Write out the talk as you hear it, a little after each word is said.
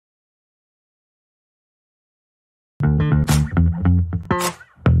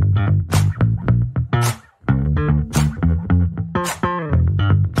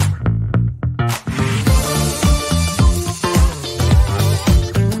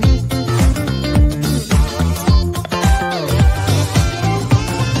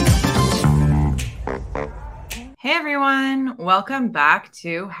Welcome back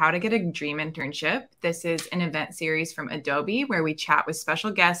to How to Get a Dream Internship. This is an event series from Adobe where we chat with special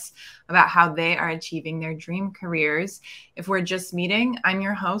guests about how they are achieving their dream careers. If we're just meeting, I'm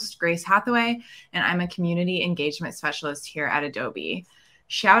your host, Grace Hathaway, and I'm a community engagement specialist here at Adobe.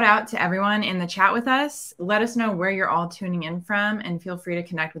 Shout out to everyone in the chat with us. Let us know where you're all tuning in from, and feel free to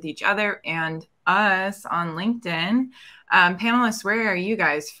connect with each other and us on LinkedIn. Panelists, where are you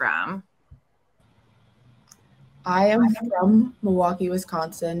guys from? I am from Milwaukee,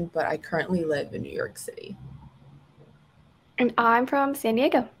 Wisconsin, but I currently live in New York City. And I'm from San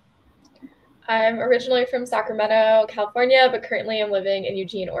Diego. I'm originally from Sacramento, California, but currently I'm living in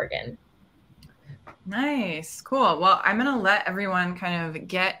Eugene, Oregon. Nice. Cool. Well, I'm going to let everyone kind of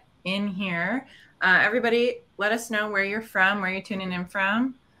get in here. Everybody, let us know where you're from, where you're tuning in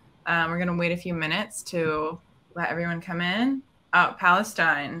from. We're going to wait a few minutes to let everyone come in. Oh,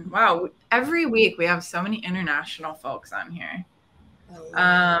 Palestine. Wow. Every week we have so many international folks on here.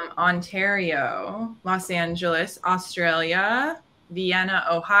 Ontario, Los Angeles, Australia, Vienna,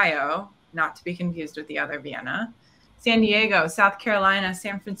 Ohio, not to be confused with the other Vienna, San Diego, South Carolina,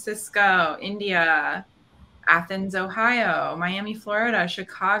 San Francisco, India, Athens, Ohio, Miami, Florida,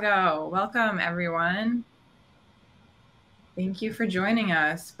 Chicago. Welcome, everyone. Thank you for joining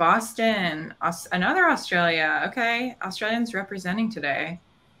us. Boston, another Australia. Okay, Australians representing today.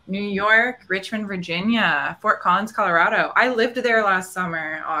 New York, Richmond, Virginia, Fort Collins, Colorado. I lived there last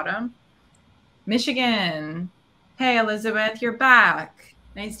summer, autumn. Michigan. Hey, Elizabeth, you're back.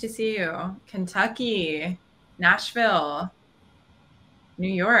 Nice to see you. Kentucky, Nashville,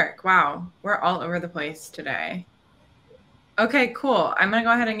 New York. Wow, we're all over the place today. Okay, cool. I'm going to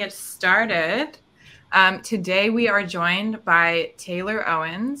go ahead and get started. Today we are joined by Taylor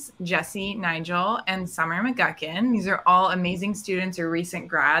Owens, Jessie, Nigel, and Summer McGuckin. These are all amazing students or recent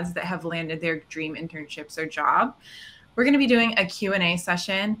grads that have landed their dream internships or job. We're going to be doing a Q&A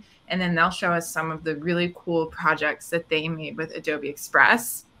session, and then they'll show us some of the really cool projects that they made with Adobe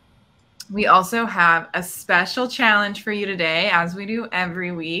Express. We also have a special challenge for you today, as we do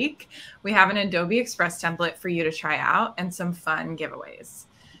every week. We have an Adobe Express template for you to try out and some fun giveaways.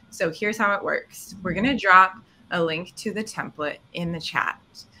 So here's how it works. We're going to drop a link to the template in the chat.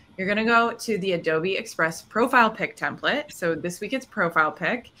 You're going to go to the Adobe Express profile pic template. So this week it's profile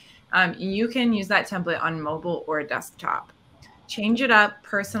pic. You can use that template on mobile or desktop. Change it up,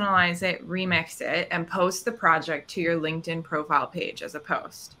 personalize it, remix it, and post the project to your LinkedIn profile page as a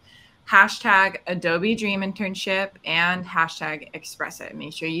post. Hashtag Adobe Dream Internship and hashtag Express It.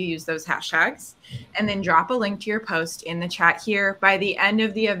 Make sure you use those hashtags, and then drop a link to your post in the chat here by the end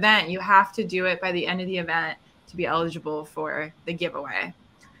of the event. You have to do it by the end of the event to be eligible for the giveaway.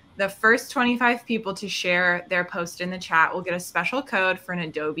 The first 25 people to share their post in the chat will get a special code for an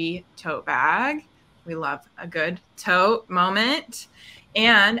Adobe tote bag. We love a good tote moment.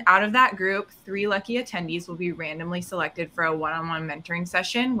 And out of that group, 3 lucky attendees will be randomly selected for a one-on-one mentoring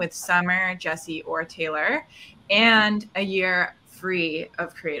session with Summer, Jessie, or Taylor, and a year free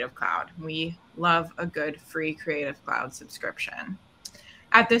of Creative Cloud. We love a good free Creative Cloud subscription.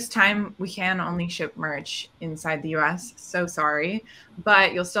 At this time, we can only ship merch inside the US, so sorry,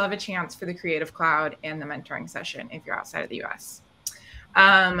 but you'll still have a chance for the Creative Cloud and the mentoring session if you're outside of the US.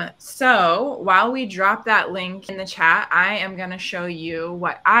 So while we drop that link in the chat, I am going to show you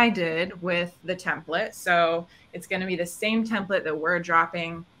what I did with the template. So it's going to be the same template that we're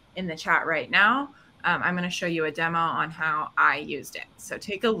dropping in the chat right now. I'm going to show you a demo on how I used it. So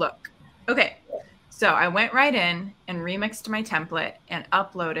take a look. Okay. So I went right in and remixed my template and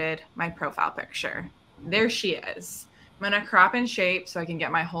uploaded my profile picture. There she is. I'm going to crop and shape so I can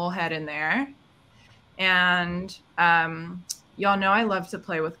get my whole head in there. And, y'all know I love to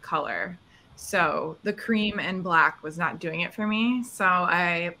play with color. So the cream and black was not doing it for me. So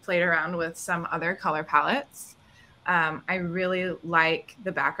I played around with some other color palettes. I really like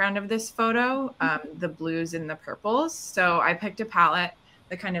the background of this photo, the blues and the purples. So I picked a palette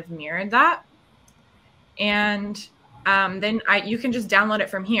that kind of mirrored that. And then you can just download it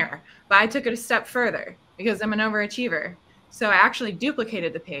from here. But I took it a step further because I'm an overachiever. So I actually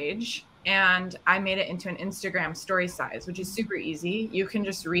duplicated the page and I made it into an Instagram story size, which is super easy. You can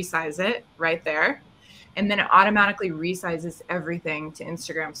just resize it right there. And then it automatically resizes everything to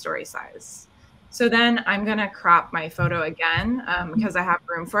Instagram story size. So then I'm going to crop my photo again because I have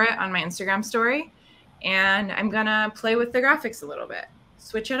room for it on my Instagram story. And I'm going to play with the graphics a little bit,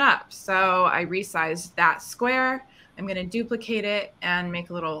 switch it up. So I resized that square. I'm going to duplicate it and make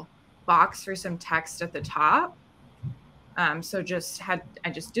a little box for some text at the top. So I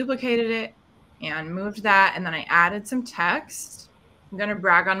just duplicated it and moved that. And then I added some text. I'm going to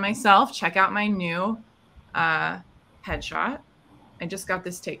brag on myself. Check out my new headshot. I just got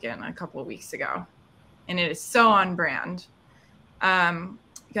this taken a couple of weeks ago, and it is so on brand.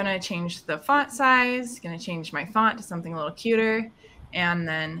 Gonna change the font size, gonna change my font to something a little cuter, and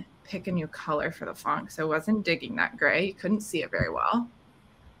then pick a new color for the font because I wasn't digging that gray. You couldn't see it very well.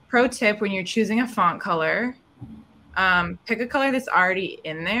 Pro tip, when you're choosing a font color, pick a color that's already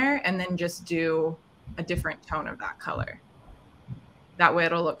in there and then just do a different tone of that color. That way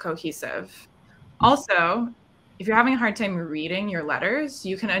it'll look cohesive. Also, if you're having a hard time reading your letters,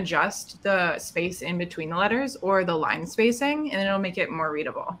 you can adjust the space in between the letters or the line spacing, and it'll make it more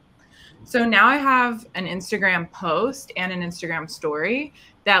readable. So now I have an Instagram post and an Instagram story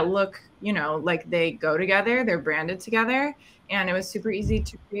that look, like they go together, they're branded together, and it was super easy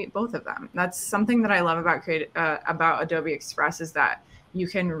to create both of them. That's something that I love about Adobe Express, is that you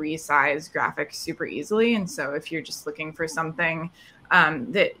can resize graphics super easily. And so if you're just looking for something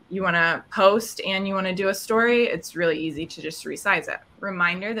that you want to post and you want to do a story, it's really easy to just resize it.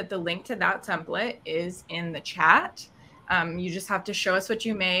 Reminder that the link to that template is in the chat. You just have to show us what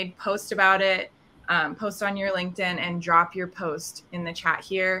you made, post about it, post on your LinkedIn, and drop your post in the chat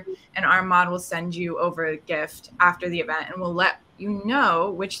here. And our mod will send you over a gift after the event, and we'll let you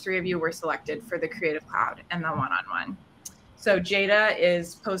know which 3 of you were selected for the Creative Cloud and the one-on-one. So Jada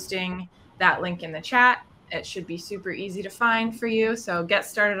is posting that link in the chat. It should be super easy to find for you. So get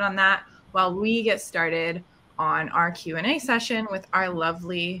started on that while we get started on our Q&A session with our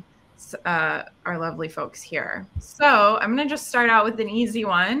lovely folks here. So I'm going to just start out with an easy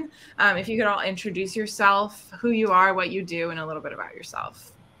one. If you could all introduce yourself, who you are, what you do, and a little bit about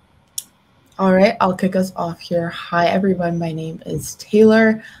yourself. All right, I'll kick us off here. Hi, everyone. My name is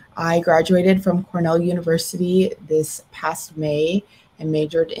Taylor. I graduated from Cornell University this past May and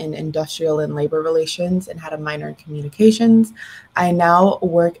majored in industrial and labor relations and had a minor in communications. I now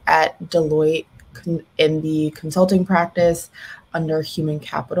work at Deloitte in the consulting practice under human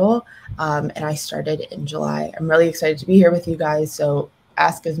capital, and I started in July. I'm really excited to be here with you guys, so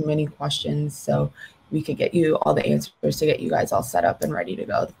ask as many questions so we could get you all the answers to get you guys all set up and ready to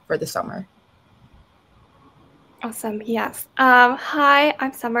go for the summer. Awesome. Yes. Hi,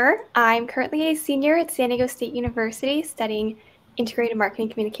 I'm Summer. I'm currently a senior at San Diego State University studying integrated marketing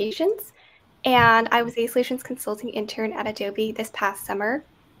communications, and I was a solutions consulting intern at Adobe this past summer.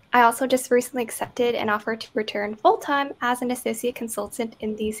 I also just recently accepted an offer to return full-time as an associate consultant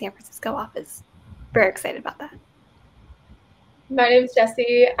in the San Francisco office. Very excited about that. My name is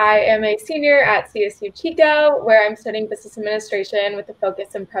Jessie. I am a senior at CSU Chico, where I'm studying business administration with a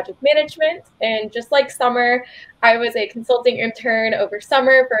focus in project management. And just like Summer, I was a consulting intern over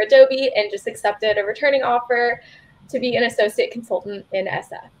summer for Adobe and just accepted a returning offer to be an associate consultant in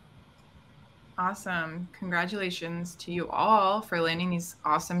SF. Awesome. Congratulations to you all for landing these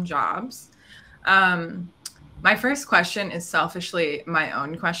awesome jobs. My first question is selfishly my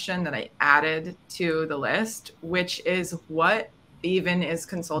own question that I added to the list, which is, what even is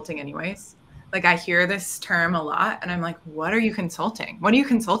consulting anyways? Like, I hear this term a lot and I'm like, what are you consulting? What are you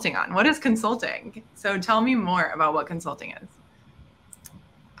consulting on? What is consulting? So tell me more about what consulting is.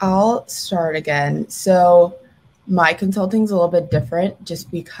 I'll start again. So my consulting is a little bit different just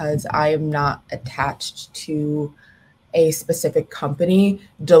because I am not attached to a specific company.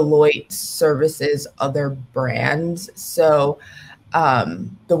 Deloitte services other brands. So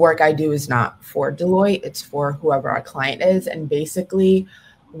the work I do is not for Deloitte, it's for whoever our client is. And basically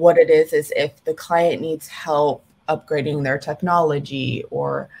what it is if the client needs help upgrading their technology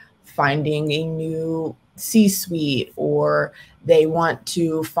or finding a new C-suite, or they want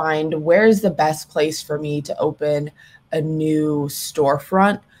to find where's the best place for me to open a new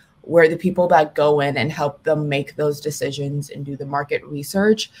storefront, where the people that go in and help them make those decisions and do the market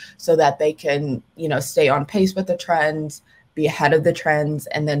research so that they can, stay on pace with the trends, be ahead of the trends,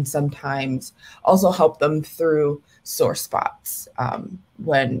 and then sometimes also help them through sore spots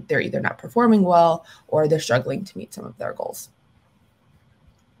when they're either not performing well or they're struggling to meet some of their goals.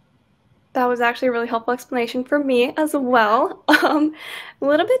 That was actually a really helpful explanation for me as well. A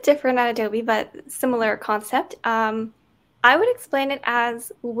little bit different at Adobe, but similar concept. I would explain it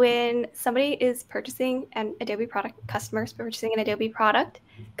as when somebody is purchasing an Adobe product, customers purchasing an Adobe product,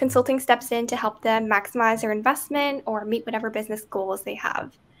 consulting steps in to help them maximize their investment or meet whatever business goals they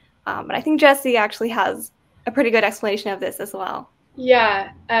have. But I think Jessie actually has a pretty good explanation of this as well.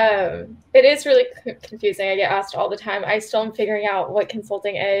 Yeah, it is really confusing. I get asked all the time. I still am figuring out what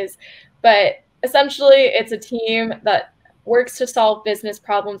consulting is, but essentially it's a team that works to solve business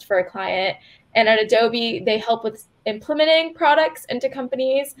problems for a client. And at Adobe, they help with implementing products into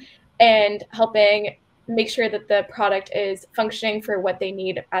companies and helping make sure that the product is functioning for what they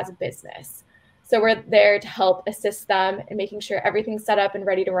need as a business. So we're there to help assist them in making sure everything's set up and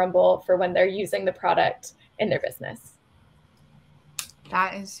ready to rumble for when they're using the product in their business.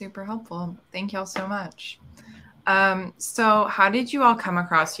 That is super helpful. Thank you all so much. So how did you all come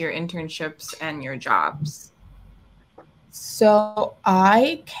across your internships and your jobs? So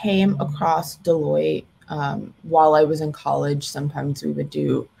I came across Deloitte while I was in college. Sometimes we would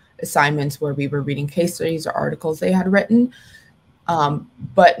do assignments where we were reading case studies or articles they had written.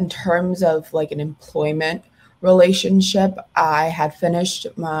 But in terms of like an employment relationship, I had finished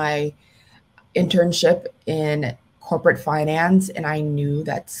my internship in corporate finance, and I knew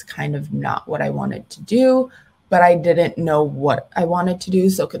that's kind of not what I wanted to do, but I didn't know what I wanted to do.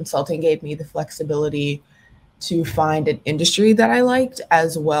 So consulting gave me the flexibility to find an industry that I liked,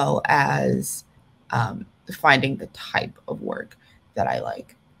 as well as finding the type of work that I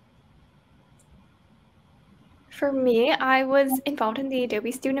like. For me, I was involved in the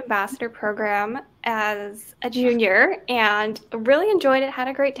Adobe Student Ambassador program as a junior and really enjoyed it, had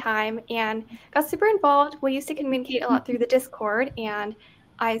a great time, and got super involved. We used to communicate a lot through the Discord, and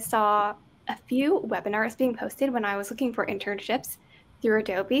I saw a few webinars being posted when I was looking for internships through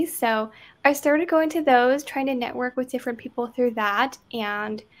Adobe. So I started going to those, trying to network with different people through that,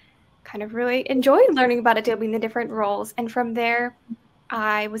 and kind of really enjoyed learning about Adobe and the different roles. And from there,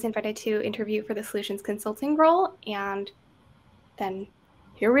 I was invited to interview for the solutions consulting role, and then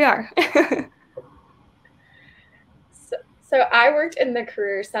here we are. So I worked in the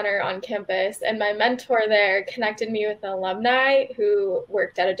Career Center on campus, and my mentor there connected me with an alumni who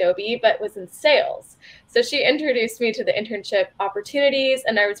worked at Adobe but was in sales. So she introduced me to the internship opportunities,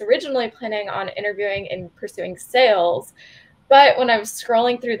 and I was originally planning on interviewing and pursuing sales. But when I was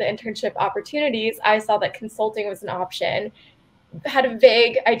scrolling through the internship opportunities, I saw that consulting was an option. Had a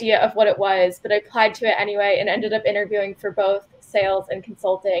vague idea of what it was, but I applied to it anyway and ended up interviewing for both sales and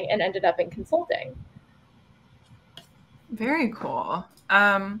consulting, and ended up in consulting. Very cool.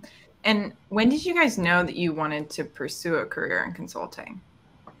 And when did you guys know that you wanted to pursue a career in consulting?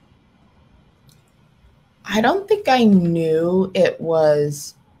 I don't think I knew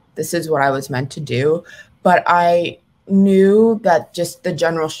this is what I was meant to do, but I knew that just the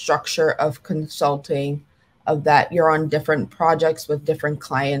general structure of consulting, of that you're on different projects with different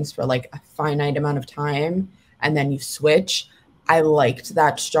clients for like a finite amount of time and then you switch. I liked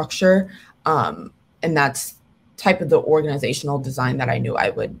that structure. And that's type of the organizational design that I knew I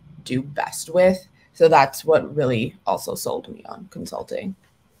would do best with. So that's what really also sold me on consulting.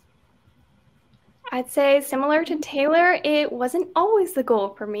 I'd say similar to Taylor, it wasn't always the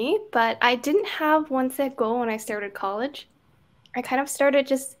goal for me, but I didn't have one set goal when I started college. I kind of started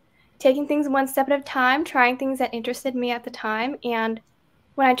just taking things one step at a time, trying things that interested me at the time. And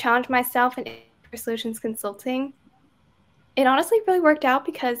when I challenged myself in solutions consulting, it honestly really worked out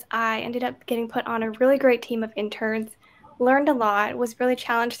because I ended up getting put on a really great team of interns, learned a lot, was really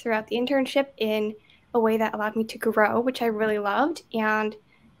challenged throughout the internship in a way that allowed me to grow, which I really loved. And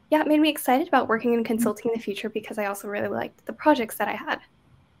yeah, it made me excited about working in consulting in the future because I also really liked the projects that I had.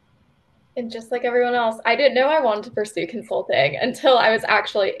 And just like everyone else, I didn't know I wanted to pursue consulting until I was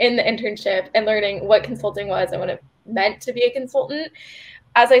actually in the internship and learning what consulting was and what it meant to be a consultant.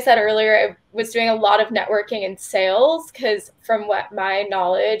 As I said earlier, I was doing a lot of networking and sales because from what my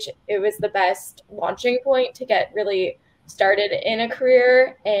knowledge, it was the best launching point to get really started in a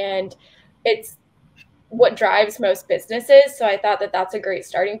career. And it's what drives most businesses. So I thought that that's a great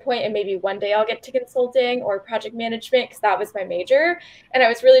starting point, and maybe one day I'll get to consulting or project management because that was my major. And I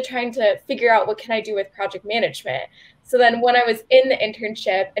was really trying to figure out what can I do with project management. So then when I was in the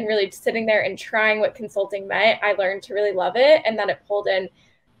internship and really sitting there and trying what consulting meant, I learned to really love it. And then it pulled in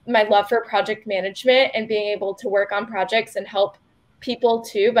my love for project management and being able to work on projects and help people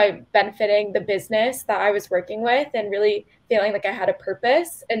too by benefiting the business that I was working with and really feeling like I had a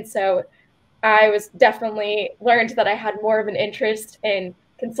purpose. And so I was definitely learned that I had more of an interest in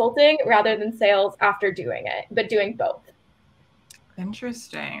consulting rather than sales after doing it, but doing both.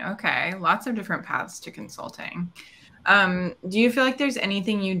 Interesting. Okay. Lots of different paths to consulting. Do you feel like there's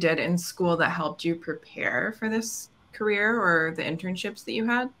anything you did in school that helped you prepare for this career or the internships that you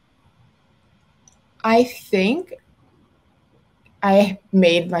had? I think I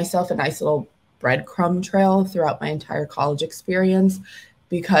made myself a nice little breadcrumb trail throughout my entire college experience,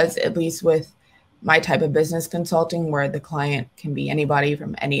 because at least with my type of business consulting, where the client can be anybody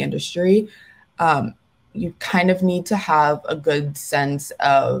from any industry, you kind of need to have a good sense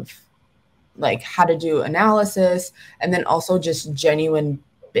of like how to do analysis, and then also just genuine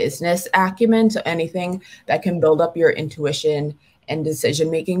business acumen. So anything that can build up your intuition and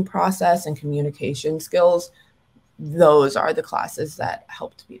decision-making process and communication skills, those are the classes that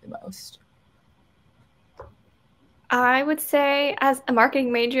helped me the most. I would say as a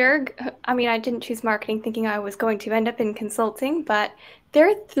marketing major, I mean, I didn't choose marketing thinking I was going to end up in consulting, but there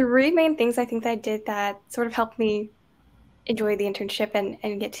are three main things I think that I did that sort of helped me enjoy the internship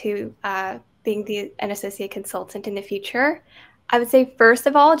and get to being an associate consultant in the future. I would say, first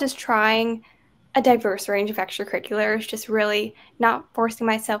of all, just trying a diverse range of extracurriculars, just really not forcing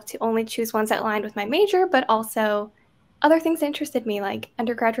myself to only choose ones that aligned with my major, but also other things that interested me, like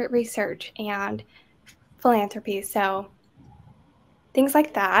undergraduate research and philanthropy. So things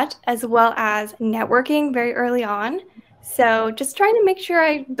like that, as well as networking very early on. So just trying to make sure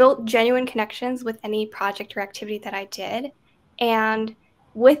I built genuine connections with any project or activity that I did. And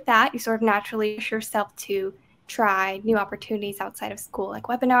with that, you sort of naturally push yourself to try new opportunities outside of school, like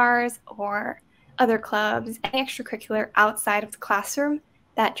webinars or other clubs, any extracurricular outside of the classroom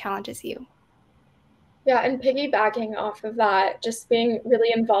that challenges you. Yeah, and piggybacking off of that, just being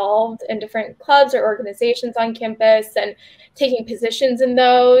really involved in different clubs or organizations on campus and taking positions in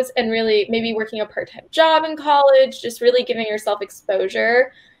those, and really maybe working a part-time job in college, just really giving yourself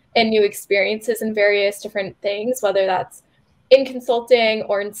exposure and new experiences in various different things, whether that's in consulting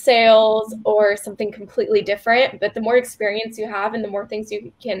or in sales or something completely different. But the more experience you have and the more things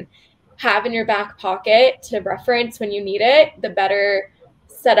you can have in your back pocket to reference when you need it, the better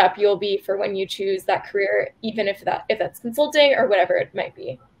set up you'll be for when you choose that career, even if that's consulting or whatever it might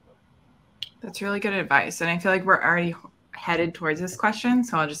be. That's really good advice. And I feel like we're already headed towards this question,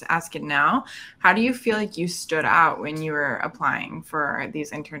 so I'll just ask it now. How do you feel like you stood out when you were applying for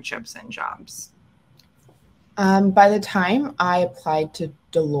these internships and jobs? By the time I applied to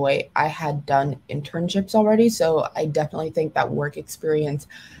Deloitte, I had done internships already, so I definitely think that work experience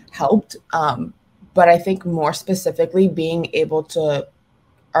helped. But I think more specifically, being able to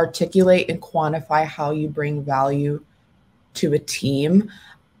articulate and quantify how you bring value to a team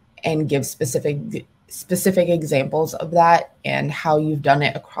and give specific examples of that and how you've done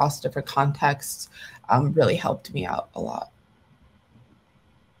it across different contexts really helped me out a lot.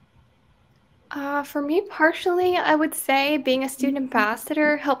 For me, partially, I would say being a student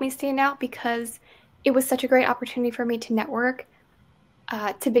ambassador helped me stand out because it was such a great opportunity for me to network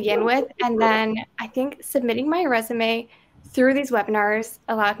to begin with. And then I think submitting my resume through these webinars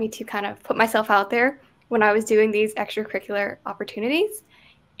allowed me to kind of put myself out there when I was doing these extracurricular opportunities.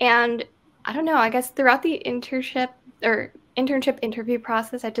 And I don't know, I guess throughout the internship interview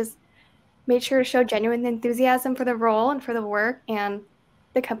process, I just made sure to show genuine enthusiasm for the role and for the work and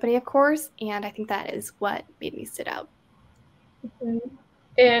the company, of course. And I think that is what made me sit out. Mm-hmm.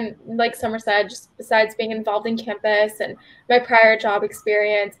 And like Summer said, just besides being involved in campus and my prior job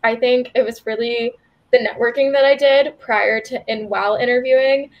experience, I think it was really the networking that I did prior to and while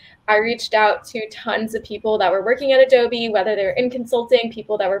interviewing. I reached out to tons of people that were working at Adobe, whether they were in consulting,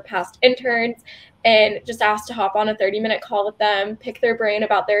 people that were past interns, and just asked to hop on a 30-minute call with them, pick their brain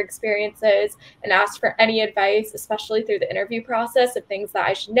about their experiences, and ask for any advice, especially through the interview process of things that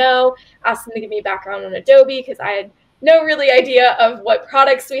I should know. Ask them to give me background on Adobe because I had no really idea of what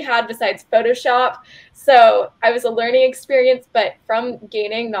products we had besides Photoshop. So I was a learning experience, but from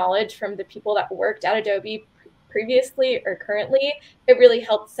gaining knowledge from the people that worked at Adobe previously or currently, it really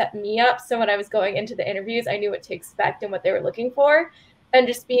helped set me up. So when I was going into the interviews, I knew what to expect and what they were looking for, and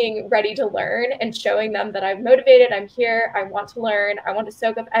just being ready to learn and showing them that I'm motivated, I'm here, I want to learn, I want to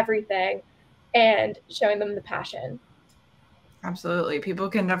soak up everything, and showing them the passion. Absolutely. People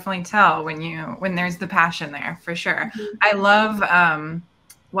can definitely tell when there's the passion there, for sure. Mm-hmm. I love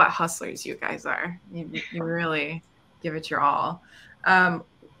what hustlers you guys are. You really give it your all.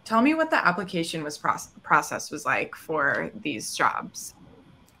 Tell me what the application process was like for these jobs.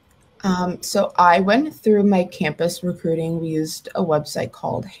 So I went through my campus recruiting. We used a website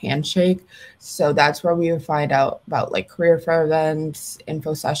called Handshake. So that's where we would find out about like career fair events,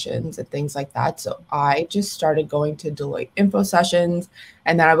 info sessions, and things like that. So I just started going to Deloitte info sessions,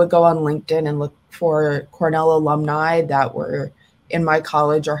 and then I would go on LinkedIn and look for Cornell alumni that were in my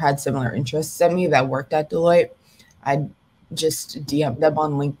college or had similar interests in me that worked at Deloitte. I'd just DM them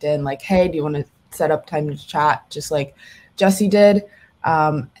on LinkedIn like, hey, do you want to set up time to chat? Just like Jessie did.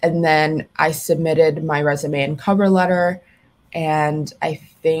 And then I submitted my resume and cover letter, and I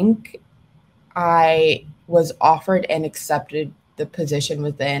think I was offered and accepted the position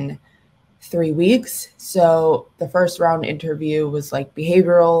within 3 weeks. So the first round interview was like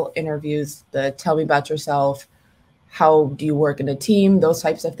behavioral interviews, the tell me about yourself, how do you work in a team, those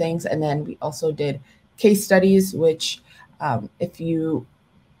types of things. And then we also did case studies, which if you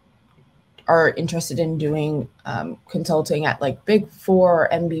are interested in doing consulting at like Big Four or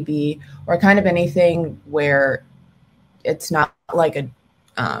MBB or kind of anything where it's not like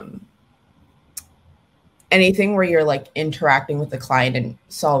anything where you're like interacting with the client and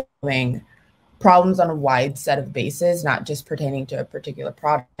solving problems on a wide set of bases, not just pertaining to a particular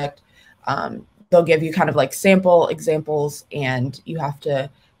product. They'll give you kind of like sample examples, and you have to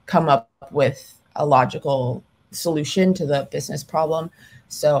come up with a logical solution to the business problem.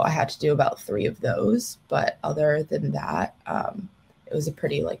 So I had to do about 3 of those. But other than that, it was a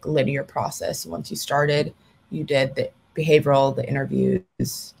pretty like linear process. Once you started, you did the behavioral, the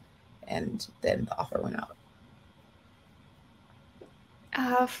interviews, and then the offer went out.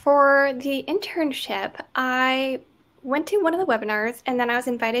 For the internship, I went to one of the webinars, and then I was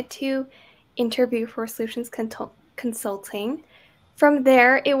invited to interview for solutions consulting. From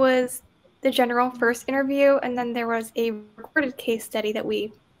there, it was the general first interview, and then there was a recorded case study that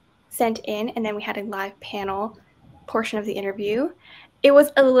we sent in, and then we had a live panel portion of the interview. It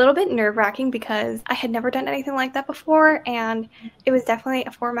was a little bit nerve-wracking because I had never done anything like that before, and it was definitely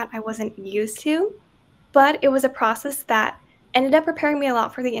a format I wasn't used to, but it was a process that ended up preparing me a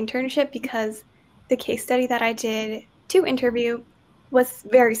lot for the internship because the case study that I did to interview was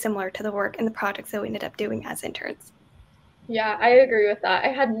very similar to the work and the projects that we ended up doing as interns. Yeah, I agree with that. I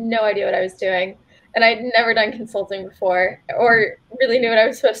had no idea what I was doing, and I'd never done consulting before or really knew what I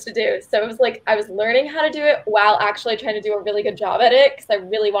was supposed to do. So it was like I was learning how to do it while actually trying to do a really good job at it because I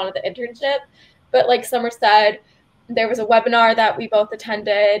really wanted the internship. But like Summer said, there was a webinar that we both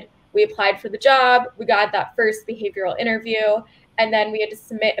attended. We applied for the job. We got that first behavioral interview, and then we had to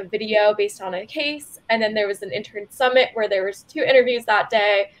submit a video based on a case. And then there was an intern summit where there was 2 interviews that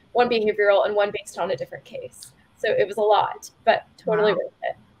day, 1 behavioral and 1 based on a different case. So it was a lot, but totally worth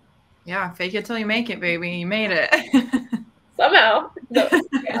it. Yeah, fake it till you make it, baby. You made it. Somehow.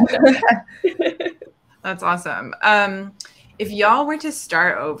 That's awesome. If y'all were to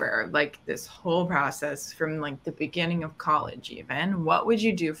start over, like this whole process from like the beginning of college even, what would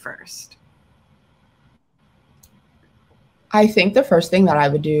you do first? I think the first thing that I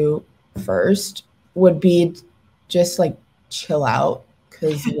would do first would be just like chill out,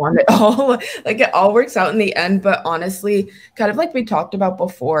 because it all works out in the end. But honestly, kind of like we talked about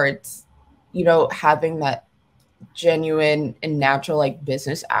before, it's, you know, having that genuine and natural like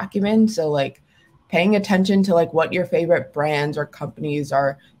business acumen. So like paying attention to like what your favorite brands or companies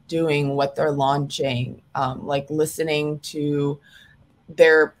are doing, what they're launching, like listening to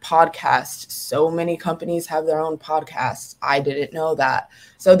their podcast. So many companies have their own podcasts. I didn't know that.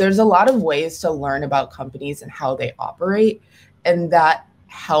 So there's a lot of ways to learn about companies and how they operate. And that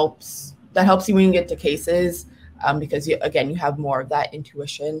helps you when you get to cases, because you have more of that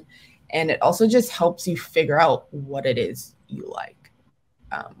intuition. And it also just helps you figure out what it is you like,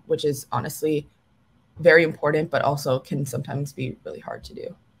 which is honestly very important, but also can sometimes be really hard to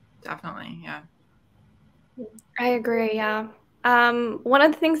do. Definitely, yeah. I agree, yeah. One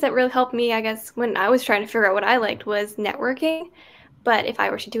of the things that really helped me, I guess, when I was trying to figure out what I liked was networking. But if I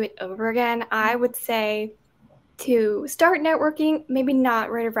were to do it over again, I would say to start networking, maybe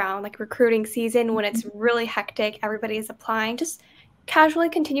not right around like recruiting season when it's really hectic, everybody is applying. Just casually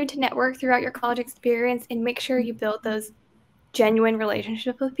continue to network throughout your college experience and make sure you build those genuine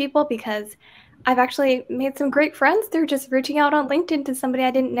relationships with people, because I've actually made some great friends through just reaching out on LinkedIn to somebody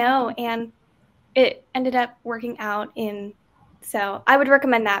I didn't know, and it ended up working out so I would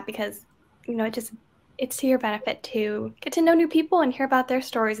recommend that because, you know, it's to your benefit to get to know new people and hear about their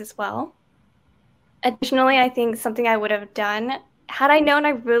stories as well. Additionally, I think something I would have done had I known I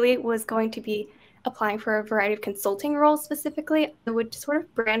really was going to be applying for a variety of consulting roles specifically, I would sort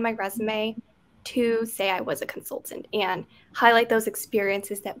of brand my resume to say I was a consultant and highlight those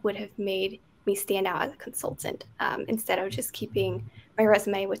experiences that would have made me stand out as a consultant, instead of just keeping my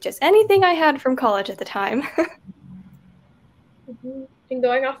resume with just anything I had from college at the time. And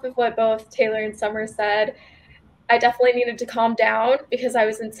going off of what both Taylor and Summer said, I definitely needed to calm down because I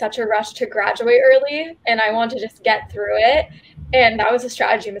was in such a rush to graduate early and I wanted to just get through it. And that was a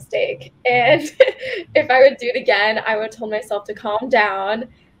strategy mistake. And if I would do it again, I would have told myself to calm down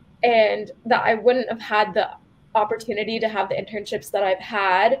and that I wouldn't have had the opportunity to have the internships that I've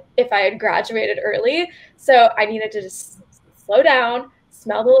had if I had graduated early. So I needed to just slow down,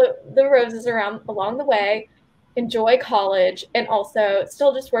 smell the roses along the way, enjoy college, and also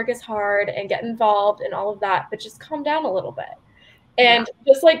still just work as hard and get involved and all of that, but just calm down a little bit. And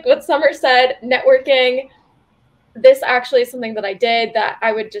just like what Summer said, networking, this actually is something that I did that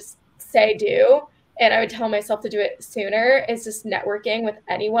I would just say do, and I would tell myself to do it sooner, is just networking with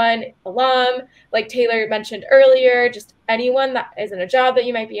anyone, alum, like Taylor mentioned earlier, just anyone that is in a job that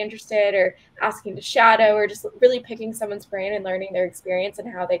you might be interested or asking to shadow, or just really picking someone's brain and learning their experience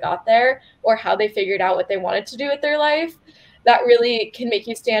and how they got there or how they figured out what they wanted to do with their life. that really can make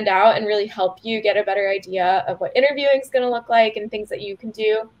you stand out and really help you get a better idea of what interviewing is going to look like and things that you can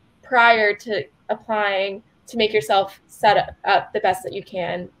do prior to applying to make yourself set up the best that you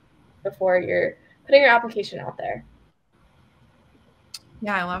can before you're putting your application out there.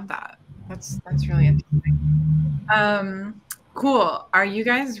 Yeah, I love that. That's really interesting. Cool. Are you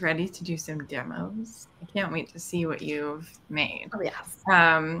guys ready to do some demos? I can't wait to see what you've made. Oh, yes.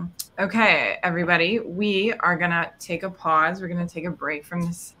 Okay, everybody, we are going to take a pause. We're going to take a break from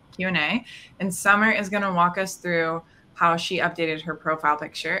this Q&A, and Summer is going to walk us through how she updated her profile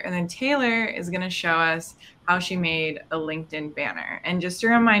picture, and then Taylor is going to show us how she made a LinkedIn banner. And just a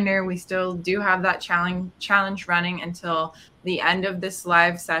reminder, we still do have that challenge running until the end of this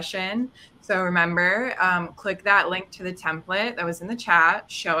live session. So remember, click that link to the template that was in the chat,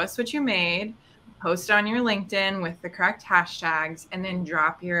 show us what you made, post on your LinkedIn with the correct hashtags, and then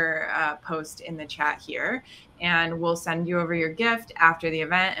drop your post in the chat here. And we'll send you over your gift after the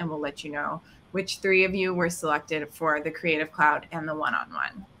event, and we'll let you know which 3 of you were selected for the Creative Cloud and the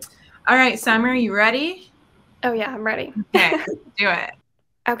one-on-one. All right, Summer, you ready? Oh, yeah, I'm ready. Okay, do it.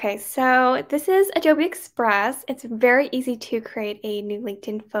 Okay, so this is Adobe Express. It's very easy to create a new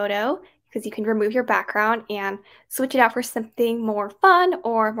LinkedIn photo because you can remove your background and switch it out for something more fun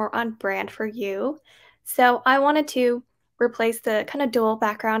or more on brand for you. So I wanted to replace the kind of dual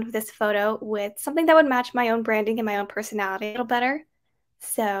background of this photo with something that would match my own branding and my own personality a little better.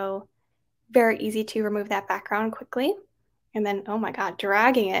 So very easy to remove that background quickly. And then, oh my God,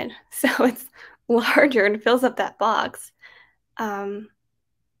 dragging it so it's larger and fills up that box.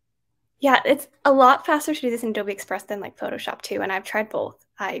 Yeah, it's a lot faster to do this in Adobe Express than like Photoshop too, and I've tried both.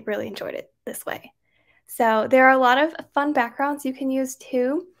 I really enjoyed it this way. So there are a lot of fun backgrounds you can use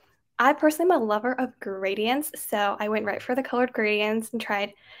too. I personally am a lover of gradients, so I went right for the colored gradients and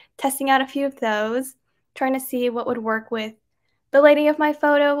tried testing out a few of those, trying to see what would work with the lighting of my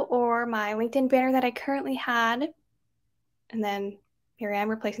photo or my LinkedIn banner that I currently had. And then here I am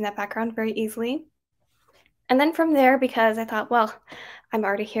replacing that background very easily. And then from there, because I thought, well, I'm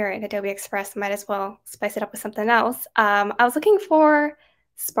already here in Adobe Express, might as well spice it up with something else. I was looking for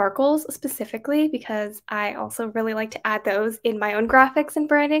sparkles specifically because I also really like to add those in my own graphics and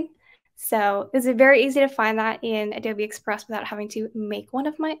branding. So it's very easy to find that in Adobe Express without having to make one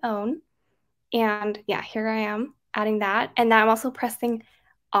of my own. And yeah, here I am adding that. And now I'm also pressing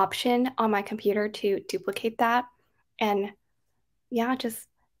Option on my computer to duplicate that. And yeah, just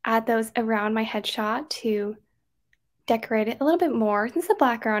add those around my headshot to decorate it a little bit more since the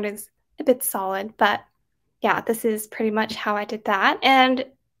background is a bit solid. But yeah, this is pretty much how I did that. And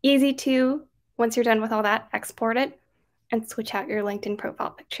easy to, once you're done with all that, export it and switch out your LinkedIn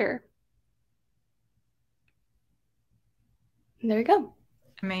profile picture. And there you go.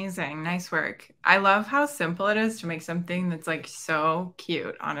 Amazing. Nice work. I love how simple it is to make something that's like so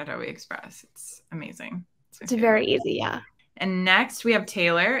cute on Adobe Express. It's amazing. It's very easy, yeah. And next we have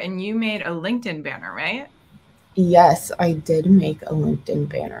Taylor, and you made a LinkedIn banner, right? Yes, I did make a LinkedIn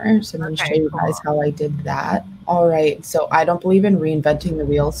banner. So I'm going to show you guys how I did that. All right. So I don't believe in reinventing the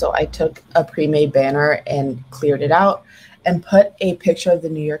wheel. So I took a pre-made banner and cleared it out and put a picture of the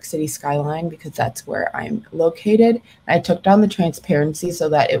New York City skyline because that's where I'm located. I took down the transparency so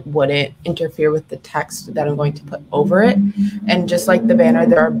that it wouldn't interfere with the text that I'm going to put over it. And just like the banner,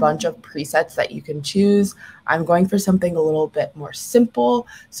 there are a bunch of presets that you can choose. I'm going for something a little bit more simple.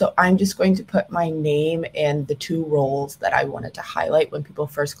 So I'm just going to put my name and the 2 roles that I wanted to highlight when people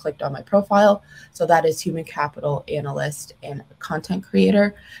first clicked on my profile. So that is human capital analyst and content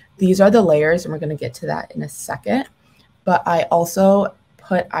creator. These are the layers, and we're going to get to that in a second. But I also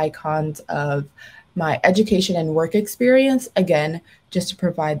put icons of my education and work experience, again, just to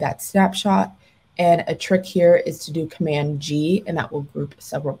provide that snapshot. And a trick here is to do Command G, and that will group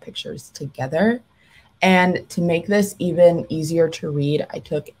several pictures together. And to make this even easier to read, I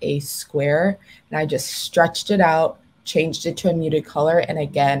took a square and I just stretched it out, changed it to a muted color, and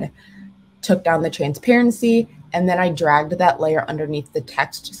again, took down the transparency, and then I dragged that layer underneath the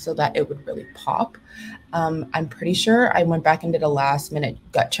text so that it would really pop. I'm pretty sure I went back and did a last minute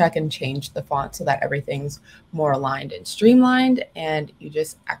gut check and changed the font so that everything's more aligned and streamlined, and you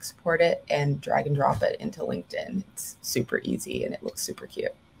just export it and drag and drop it into LinkedIn. It's super easy and it looks super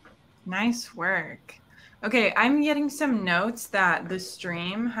cute. Nice work. Okay, I'm getting some notes that the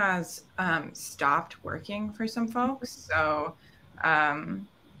stream has stopped working for some folks. So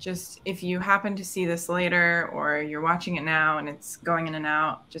just if you happen to see this later or you're watching it now and it's going in and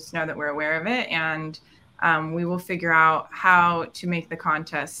out, just know that we're aware of it. And we will figure out how to make the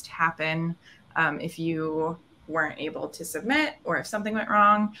contest happen. If you weren't able to submit or if something went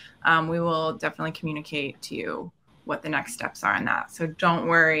wrong, we will definitely communicate to you what the next steps are in that. So don't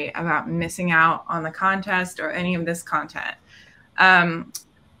worry about missing out on the contest or any of this content.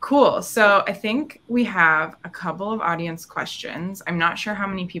 Cool. So I think we have a couple of audience questions. I'm not sure how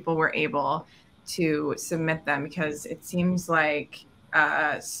many people were able to submit them because it seems like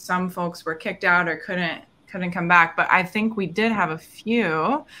some folks were kicked out or couldn't come back. But I think we did have a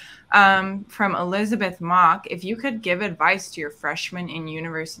few. From Elizabeth Mock, if you could give advice to your freshman in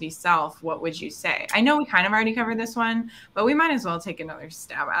university self, what would you say? I know we kind of already covered this one, but we might as well take another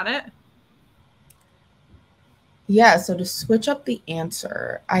stab at it. Yeah, so to switch up the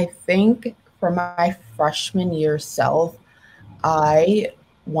answer, I think for my freshman year self, I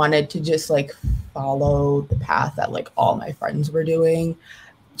wanted to just like follow the path that like all my friends were doing,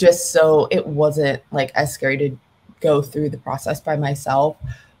 just so it wasn't like as scary to go through the process by myself.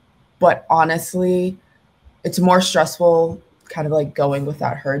 But honestly, it's more stressful kind of like going with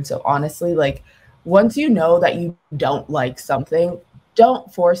that herd. So honestly, like once you know that you don't like something,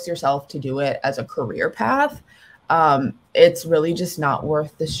 don't force yourself to do it as a career path. It's really just not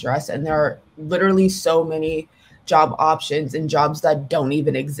worth the stress. And there are literally so many job options and jobs that don't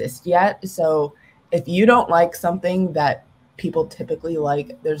even exist yet. So if you don't like something that people typically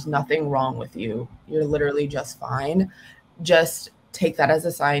like, there's nothing wrong with you. You're literally just fine. Just take that as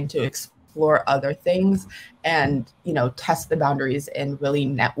a sign to explore other things and, you know, test the boundaries and really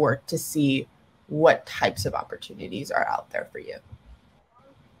network to see what types of opportunities are out there for you.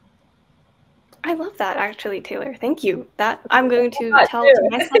 I love that, actually, Taylor. Thank you. That I'm going to tell to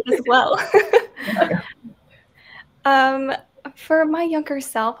myself as well. For my younger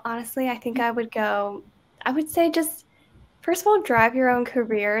self, honestly, I think I would say just, first of all, drive your own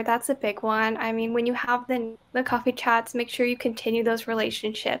career. That's a big one. I mean, when you have the coffee chats, make sure you continue those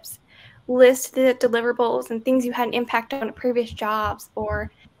relationships. List the deliverables and things you had an impact on at previous jobs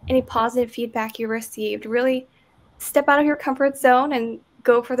or any positive feedback you received. Really step out of your comfort zone and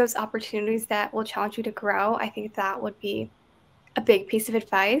go for those opportunities that will challenge you to grow. I think that would be a big piece of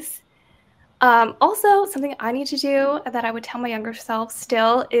advice. Also, something I need to do that I would tell my younger self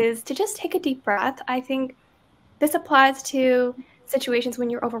still is to just take a deep breath. I think this applies to situations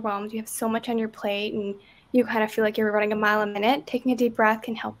when you're overwhelmed. You have so much on your plate and you kind of feel like you're running a mile a minute. Taking a deep breath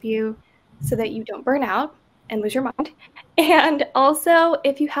can help you so that you don't burn out and lose your mind. And also,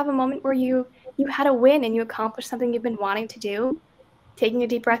 if you have a moment where you had a win and you accomplished something you've been wanting to do, taking a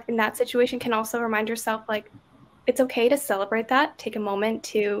deep breath in that situation can also remind yourself, like, it's okay to celebrate that. Take a moment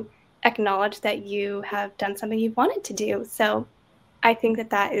to acknowledge that you have done something you've wanted to do. So I think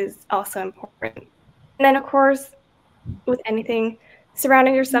that is also important. And then, of course, with anything,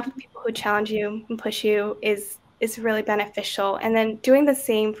 surrounding yourself with people who challenge you and push you is really beneficial. And then doing the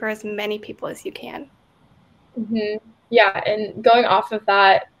same for as many people as you can. Mm-hmm. Yeah, and going off of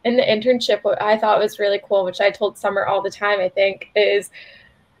that, in the internship, what I thought was really cool, which I told Summer all the time, I think, is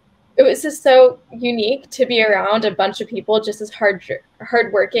it was just so unique to be around a bunch of people just as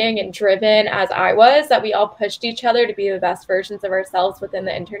hardworking and driven as I was, that we all pushed each other to be the best versions of ourselves within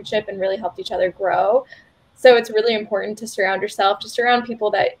the internship and really helped each other grow. So it's really important to surround yourself just around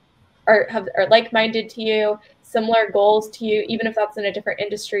people that are like-minded to you, similar goals to you, even if that's in a different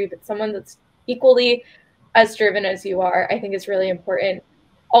industry, but someone that's equally as driven as you are, I think is really important.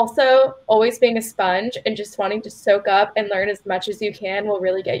 Also, always being a sponge and just wanting to soak up and learn as much as you can will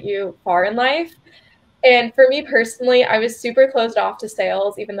really get you far in life. And for me personally, I was super closed off to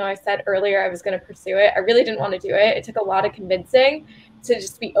sales, even though I said earlier I was going to pursue it. I really didn't want to do it. It took a lot of convincing to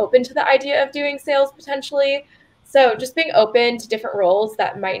just be open to the idea of doing sales potentially. So just being open to different roles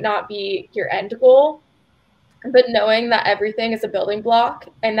that might not be your end goal, but knowing that everything is a building block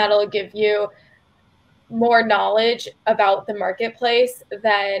and that'll give you more knowledge about the marketplace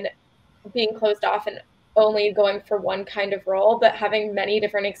than being closed off and only going for one kind of role. But having many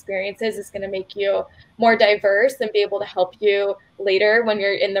different experiences is going to make you more diverse and be able to help you later when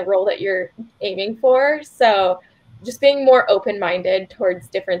you're in the role that you're aiming for. So just being more open-minded towards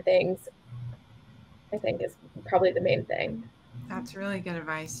different things, I think, is probably the main thing. That's really good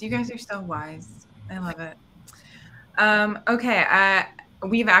advice. You guys are so wise. I love it. Okay.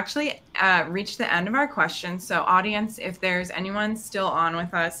 We've actually reached the end of our questions. So audience, if there's anyone still on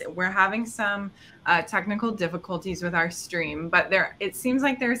with us, we're having some technical difficulties with our stream, but it seems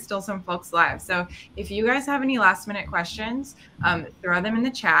like there's still some folks live. So if you guys have any last minute questions, throw them in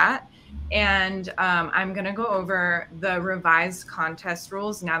the chat. And I'm going to go over the revised contest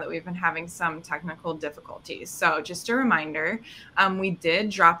rules now that we've been having some technical difficulties. So just a reminder, we did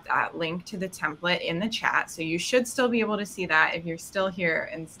drop that link to the template in the chat. So you should still be able to see that if you're still here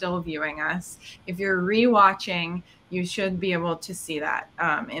and still viewing us. If you're rewatching, you should be able to see that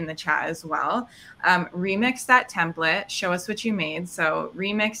in the chat as well. Remix that template, show us what you made. So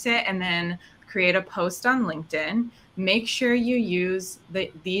remix it and then create a post on LinkedIn. Make sure you use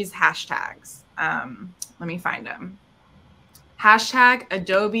these hashtags. Let me find them. Hashtag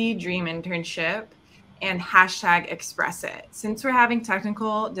Adobe Dream Internship and hashtag Express It. Since we're having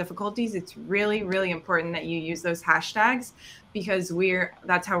technical difficulties, it's really, really important that you use those hashtags because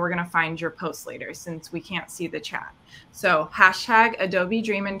that's how we're going to find your post later since we can't see the chat. So hashtag Adobe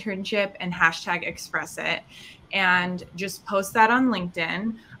Dream Internship and hashtag Express It. And just post that on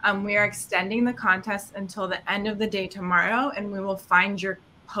LinkedIn. We are extending the contest until the end of the day tomorrow, and we will find your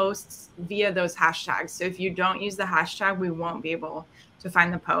posts via those hashtags. So if you don't use the hashtag, we won't be able to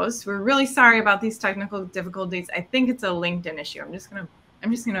find the posts. We're really sorry about these technical difficulties. I think it's a LinkedIn issue. I'm just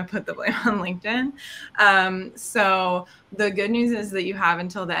gonna put the blame on LinkedIn. So the good news is that you have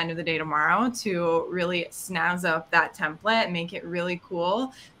until the end of the day tomorrow to really snazz up that template, make it really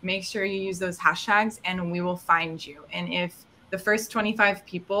cool. Make sure you use those hashtags and we will find you. And if the first 25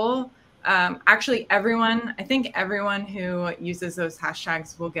 people, actually everyone, I think everyone who uses those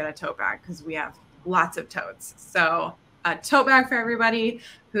hashtags will get a tote bag because we have lots of totes. So a tote bag for everybody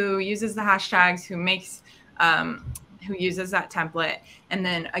who uses the hashtags, who uses that template. And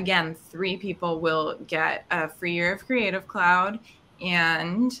then again, 3 people will get a free year of Creative Cloud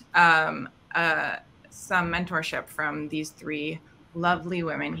and some mentorship from these 3 lovely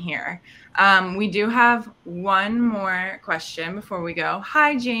women here. We do have one more question before we go.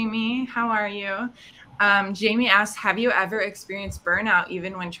 Hi, Jamie. How are you? Jamie asked, have you ever experienced burnout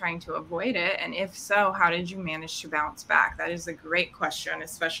even when trying to avoid it? And if so, how did you manage to bounce back? That is a great question,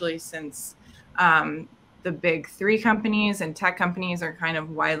 especially since the big 3 companies and tech companies are kind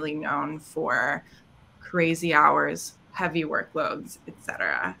of widely known for crazy hours, heavy workloads,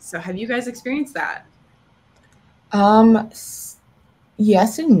 etc. So have you guys experienced that?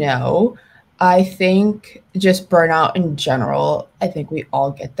 Yes and no. I think just burnout in general, I think we all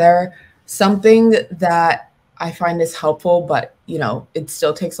get there. Something that I find is helpful, but it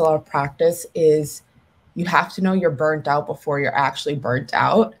still takes a lot of practice, is you have to know you're burnt out before you're actually burnt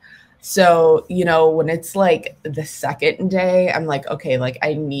out. So, when it's like the second day, I'm like, okay, like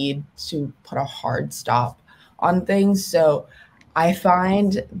I need to put a hard stop on things. So I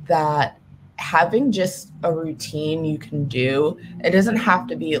find that having just a routine you can do, it doesn't have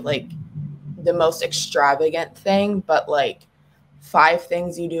to be like the most extravagant thing, but like 5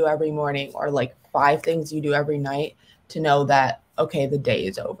 things you do every morning or like 5 things you do every night to know that, okay, the day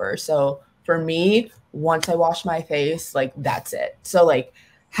is over. So for me, once I wash my face, like that's it. So like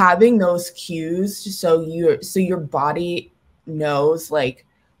having those cues so your body knows like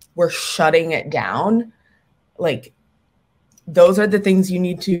we're shutting it down, like those are the things you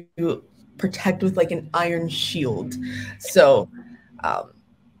need to protect with like an iron shield. So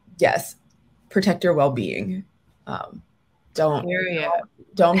yes, protect your well-being. Don't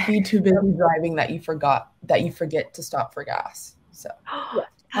be too busy driving that you forget to stop for gas. So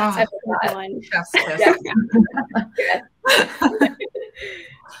that's a good one.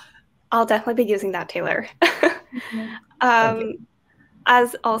 I'll definitely be using that, Taylor.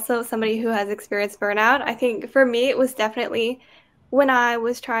 As also somebody who has experienced burnout, I think for me it was definitely when I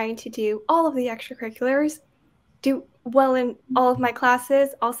was trying to do all of the extracurriculars, do well in all of my classes,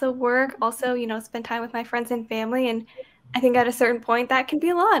 also work, also, spend time with my friends and family. And I think at a certain point that can be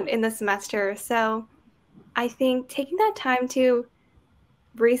a lot in the semester. So I think taking that time to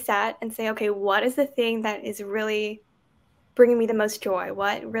reset and say, okay, what is the thing that is really bringing me the most joy?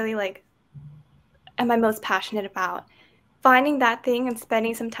 What really am I most passionate about? Finding that thing and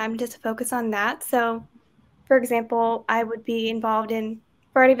spending some time just to focus on that. So for example, I would be involved in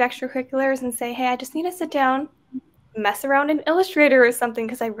a variety of extracurriculars and say, hey, I just need to sit down, mess around in Illustrator or something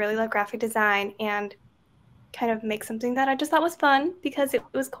because I really love graphic design and kind of make something that I just thought was fun because it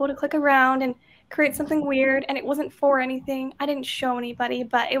was cool to click around and create something weird, and it wasn't for anything. I didn't show anybody,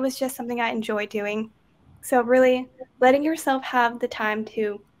 but it was just something I enjoyed doing. So really letting yourself have the time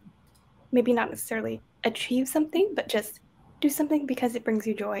to maybe not necessarily achieve something, but just do something because it brings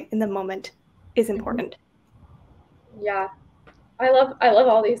you joy in the moment is important. Yeah. I love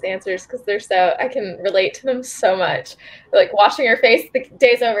all these answers because I can relate to them so much. Like washing your face, the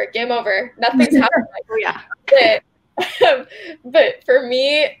day's over, game over, nothing's happening. Oh yeah. But for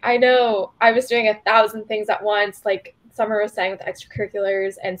me, I know I was doing 1,000 things at once, like Summer was saying with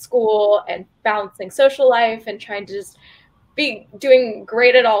extracurriculars and school and balancing social life and trying to just be doing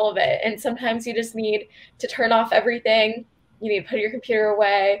great at all of it. And sometimes you just need to turn off everything. You need to put your computer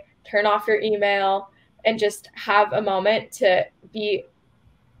away, turn off your email, and just have a moment to be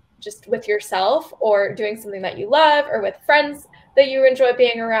just with yourself or doing something that you love or with friends that you enjoy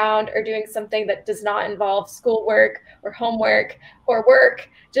being around or doing something that does not involve schoolwork or homework or work,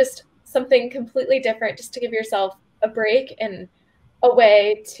 just something completely different just to give yourself a break and a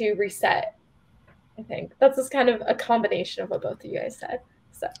way to reset. I think that's just kind of a combination of what both of you guys said.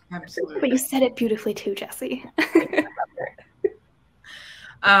 So Absolutely. But you said it beautifully too, Jessie.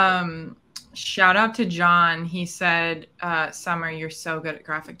 Shout out to John. He said, Summer, you're so good at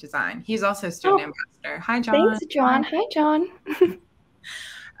graphic design. He's also a student ambassador. Hi, John. Thanks, John. Hi, John.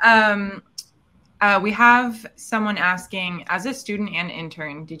 We have someone asking, as a student and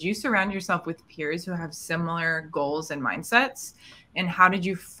intern, did you surround yourself with peers who have similar goals and mindsets? And how did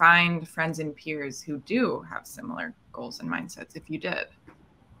you find friends and peers who do have similar goals and mindsets, if you did?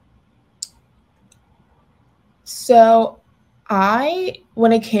 So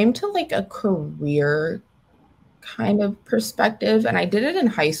when it came to like a career kind of perspective, and I did it in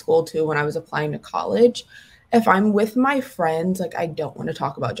high school too, when I was applying to college, if I'm with my friends, like I don't want to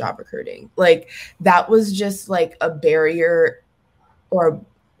talk about job recruiting. Like that was just like a barrier or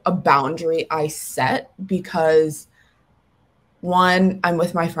a boundary I set because one, I'm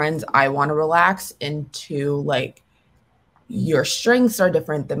with my friends, I want to relax, and two, like your strengths are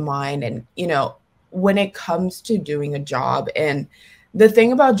different than mine. And, you know, when it comes to doing a job, and the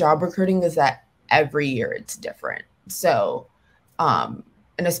thing about job recruiting is that every year it's different. So, and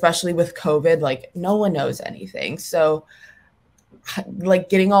especially with COVID, like no one knows anything. So like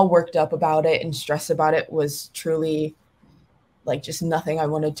getting all worked up about it and stressed about it was truly like just nothing I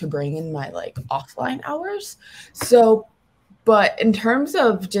wanted to bring in my like offline hours. So, but in terms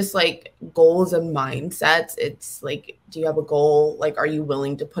of just like goals and mindsets, it's like, do you have a goal? Like, are you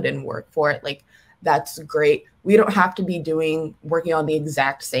willing to put in work for it? Like, that's great. We don't have to be working on the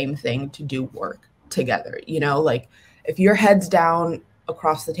exact same thing to do work together. You know, like if your head's down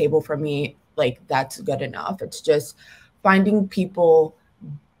across the table from me, like that's good enough. It's just finding people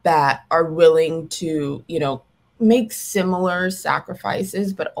that are willing to, you know, make similar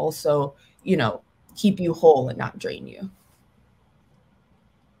sacrifices, but also, you know, keep you whole and not drain you.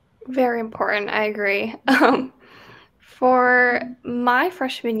 Very important. I agree. For my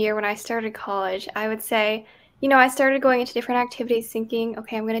freshman year, when I started college, I would say, you know, I started going into different activities thinking,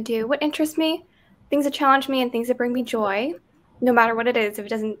 okay, I'm going to do what interests me, things that challenge me and things that bring me joy, no matter what it is. If it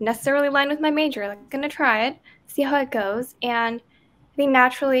doesn't necessarily align with my major, I'm going to try it, see how it goes. And I think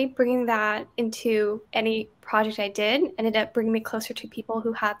naturally bringing that into any project I did ended up bringing me closer to people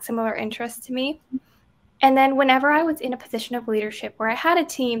who had similar interests to me. And then whenever I was in a position of leadership where I had a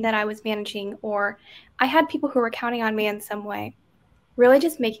team that I was managing or I had people who were counting on me in some way, really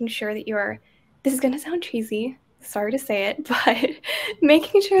just making sure that this is going to sound cheesy, sorry to say it, but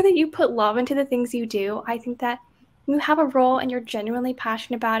making sure that you put love into the things you do. I think that you have a role and you're genuinely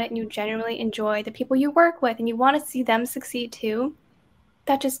passionate about it and you genuinely enjoy the people you work with and you want to see them succeed too,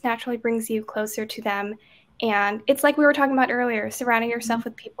 that just naturally brings you closer to them. And it's like we were talking about earlier, surrounding yourself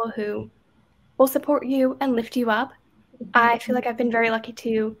with people who will support you and lift you up. I feel like I've been very lucky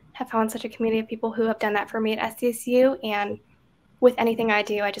to have found such a community of people who have done that for me at SDSU. And with anything I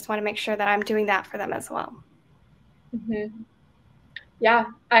do, I just want to make sure that I'm doing that for them as well. Mm-hmm. Yeah,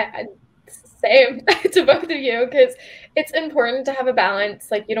 I same to both of you, because it's important to have a balance.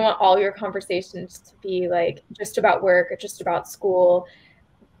 Like you don't want all your conversations to be like just about work or just about school.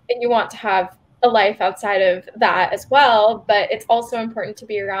 And you want to have a life outside of that as well. But it's also important to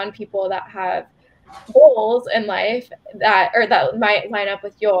be around people that have goals in life that might line up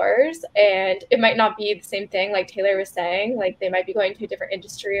with yours. And it might not be the same thing, like Taylor was saying, like they might be going to a different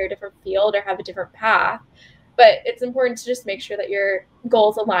industry or a different field or have a different path. But it's important to just make sure that your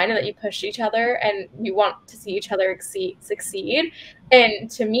goals align and that you push each other and you want to see each other succeed. And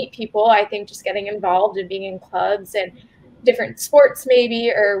to meet people, I think just getting involved and being in clubs and different sports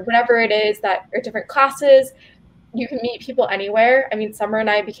maybe, or whatever it is that, or different classes, you can meet people anywhere. I mean, Summer and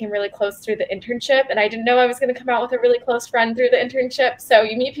I became really close through the internship, and I didn't know I was going to come out with a really close friend through the internship. So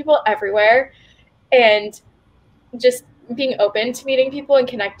you meet people everywhere, and just being open to meeting people and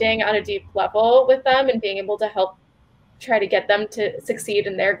connecting on a deep level with them and being able to help try to get them to succeed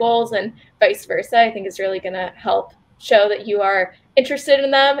in their goals and vice versa, I think is really going to help show that you are interested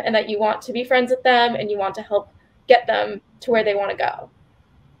in them and that you want to be friends with them and you want to help get them to where they want to go.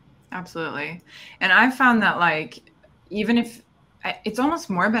 Absolutely. And I found that like, even if it's almost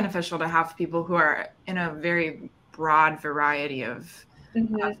more beneficial to have people who are in a very broad variety of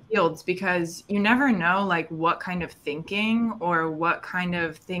fields, because you never know like what kind of thinking or what kind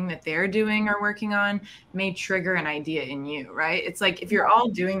of thing that they're doing or working on may trigger an idea in you, right? It's like if you're all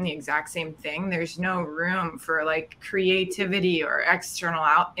doing the exact same thing, there's no room for like creativity or external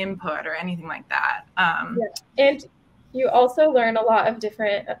input or anything like that. And you also learn a lot of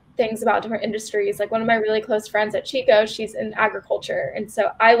different things about different industries. Like one of my really close friends at Chico, she's in agriculture. And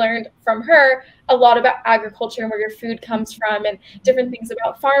so I learned from her a lot about agriculture and where your food comes from and different things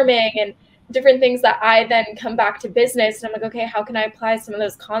about farming and different things that I then come back to business. And I'm like, okay, how can I apply some of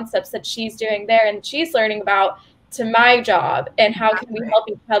those concepts that she's doing there and she's learning about to my job, and how can we help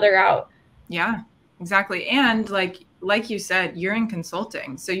each other out? Yeah, exactly. And like you said, you're in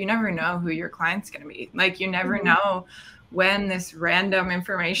consulting, so you never know who your client's going to be. Like you never know when this random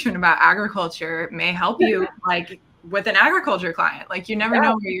information about agriculture may help you like with an agriculture client. Like you never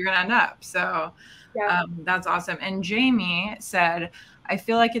know where you're going to end up. So that's awesome. And Jamie said, I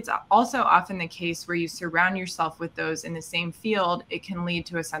feel like it's also often the case where you surround yourself with those in the same field, it can lead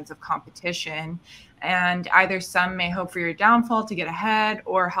to a sense of competition. And either some may hope for your downfall to get ahead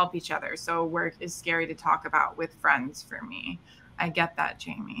or help each other. So work is scary to talk about with friends for me. I get that,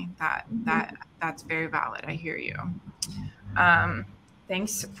 Jamie. That's very valid. I hear you.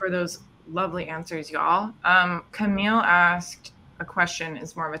 Thanks for those lovely answers, y'all. Camille asked a question,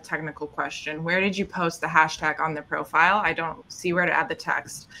 is more of a technical question. Where did you post the hashtag on the profile? I don't see where to add the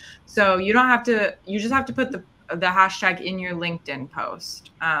text. So you don't have to, you just have to put the hashtag in your LinkedIn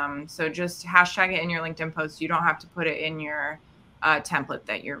post. So just hashtag it in your LinkedIn post. You don't have to put it in your template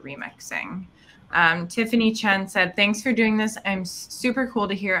that you're remixing. Tiffany Chen said, thanks for doing this. I'm super cool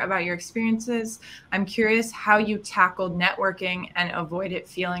to hear about your experiences. I'm curious how you tackled networking and avoid it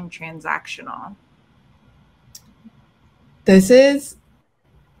feeling transactional.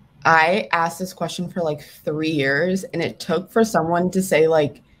 I asked this question for like 3 years, and it took for someone to say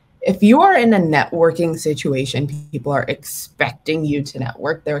like, if you are in a networking situation, people are expecting you to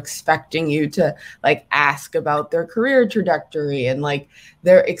network. They're expecting you to like ask about their career trajectory and like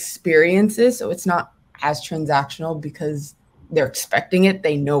their experiences. So it's not as transactional because they're expecting it.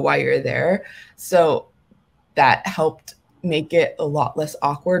 They know why you're there. So that helped make it a lot less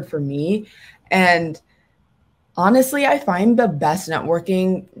awkward for me. And honestly, I find the best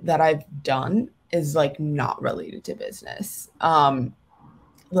networking that I've done is like not related to business.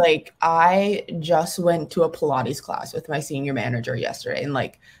 Like I just went to a Pilates class with my senior manager yesterday, and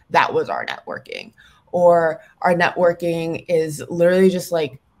like that was our networking. Or our networking is literally just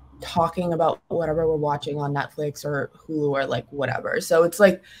like talking about whatever we're watching on Netflix or Hulu or like whatever. So it's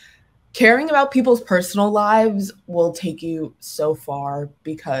like caring about people's personal lives will take you so far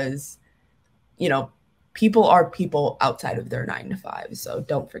because, you know, people are people outside of their 9 to 5. So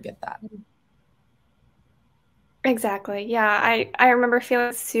don't forget that. Exactly. Yeah, I remember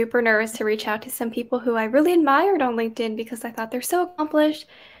feeling super nervous to reach out to some people who I really admired on LinkedIn because I thought they're so accomplished.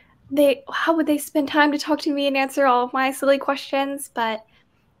 How would they spend time to talk to me and answer all of my silly questions? But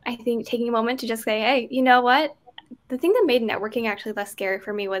I think taking a moment to just say, hey, you know what? The thing that made networking actually less scary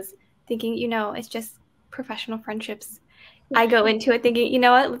for me was thinking, you know, it's just professional friendships. I go into it thinking, you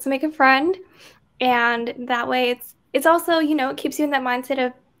know what, let's make a friend. And that way it's also, you know, it keeps you in that mindset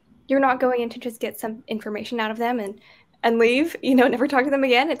of you're not going in to just get some information out of them and leave, you know, never talk to them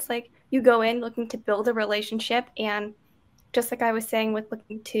again. It's like you go in looking to build a relationship. And just like I was saying with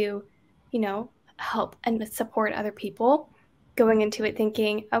looking to, you know, help and support other people, going into it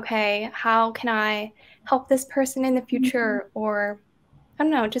thinking, okay, how can I help this person in the future? Or I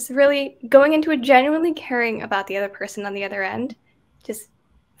don't know, just really going into it genuinely caring about the other person on the other end just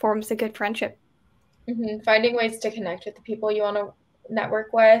forms a good friendship. Finding ways to connect with the people you want to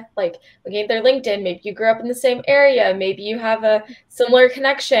network with, like looking at their LinkedIn. Maybe you grew up in the same area. Maybe you have a similar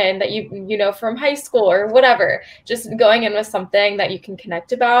connection that you know from high school or whatever. Just going in with something that you can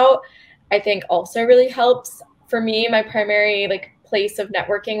connect about, I think also really helps. For me, my primary like place of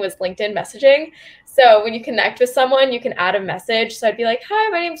networking was LinkedIn messaging. So when you connect with someone, you can add a message. So I'd be like, hi,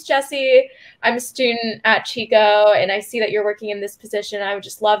 my name's Jessie. I'm a student at Chico, and I see that you're working in this position. I would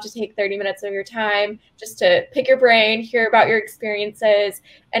just love to take 30 minutes of your time just to pick your brain, hear about your experiences.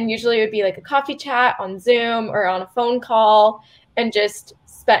 And usually it would be like a coffee chat on Zoom or on a phone call, and just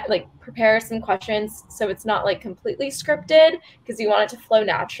prepare some questions so it's not like completely scripted, because you want it to flow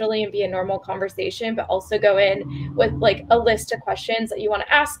naturally and be a normal conversation, but also go in with like a list of questions that you want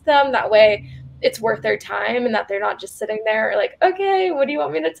to ask them. That way it's worth their time and that they're not just sitting there like, okay, what do you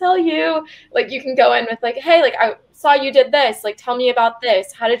want me to tell you? Like you can go in with like, hey, like I saw you did this, like tell me about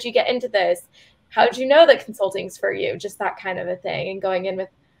this. How did you get into this? How did you know that consulting's for you? Just that kind of a thing. And going in with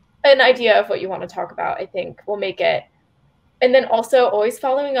an idea of what you want to talk about, I think will make it. And then also always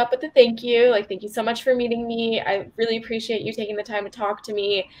following up with a thank you. Like, thank you so much for meeting me. I really appreciate you taking the time to talk to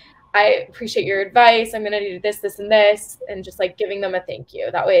me. I appreciate your advice. I'm going to do this, this, and this. And just like giving them a thank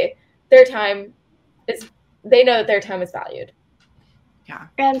you. That way their time is, they know that their time is valued. Yeah.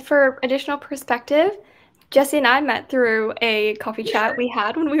 And for additional perspective, Jessie and I met through a coffee chat we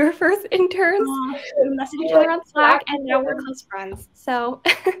had when we were first interns. We messaged each other on Slack, and now we're close friends. So,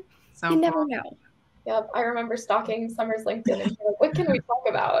 you never know. Yep, I remember stalking Summer's LinkedIn and being like, what can we talk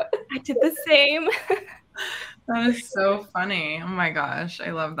about? I did the same. That is so funny. Oh my gosh,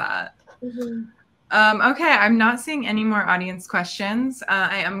 I love that. Mm-hmm. Okay, I'm not seeing any more audience questions.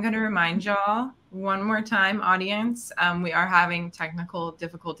 I am going to remind y'all one more time, audience, we are having technical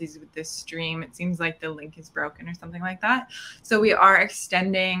difficulties with this stream. It seems like the link is broken or something like that. So we are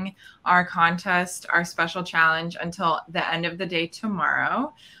extending our contest, our special challenge, until the end of the day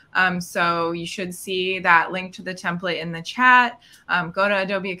tomorrow. So you should see that link to the template in the chat. Go to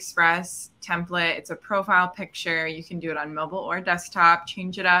Adobe Express template. It's a profile picture. You can do it on mobile or desktop.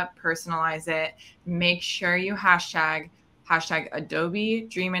 Change it up, personalize it. Make sure you hashtag Adobe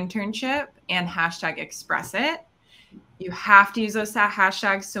Dream Internship and hashtag Express It. You have to use those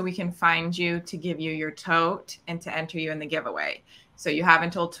hashtags so we can find you to give you your tote and to enter you in the giveaway. So you have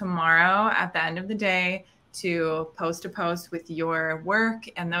until tomorrow at the end of the day to post a post with your work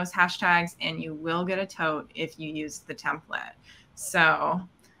and those hashtags, and you will get a tote if you use the template. So,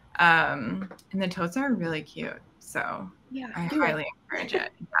 and the totes are really cute. So yeah, I highly encourage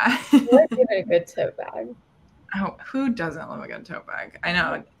it. We're giving a good tote bag. Oh, who doesn't love a good tote bag? I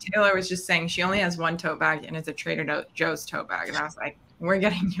know Taylor was just saying she only has one tote bag, and it's a Trader Joe's tote bag. And I was like, we're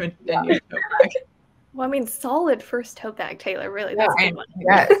getting you a new tote bag. Well, I mean, solid first tote bag, Taylor. Really, that's a good one.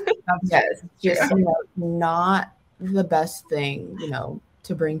 Yes, yes. Just not the best thing,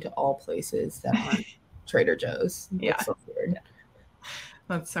 to bring to all places that aren't Trader Joe's. Yeah, that's so weird.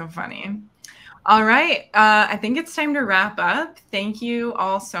 That's so funny. All right. I think it's time to wrap up. Thank you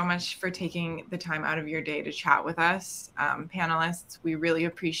all so much for taking the time out of your day to chat with us. Panelists, we really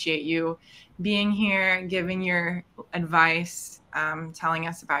appreciate you being here, giving your advice, telling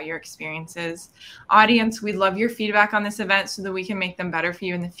us about your experiences. Audience, we love your feedback on this event so that we can make them better for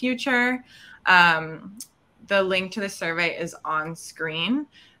you in the future. The link to the survey is on screen.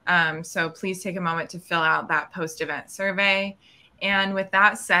 So please take a moment to fill out that post-event survey. And with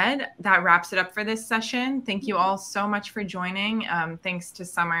that said, that wraps it up for this session. Thank you all so much for joining. Thanks to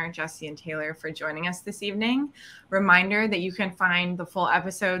Summer, Jessie, and Taylor for joining us this evening. Reminder that you can find the full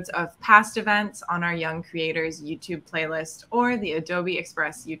episodes of past events on our Young Creators YouTube playlist or the Adobe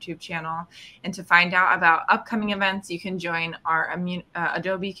Express YouTube channel. And to find out about upcoming events, you can join our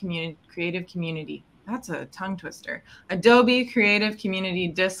Adobe Creative Community. That's a tongue twister. Adobe Creative Community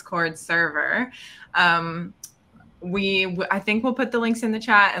Discord server. I think we'll put the links in the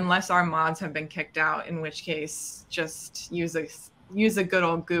chat unless our mods have been kicked out, in which case just use a good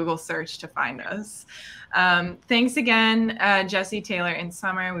old Google search to find us. Thanks again, Jessie, Taylor, and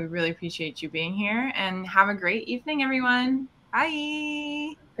Summer. We really appreciate you being here, and have a great evening, everyone.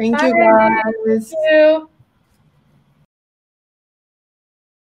 Bye. Thank you, guys. Thank you.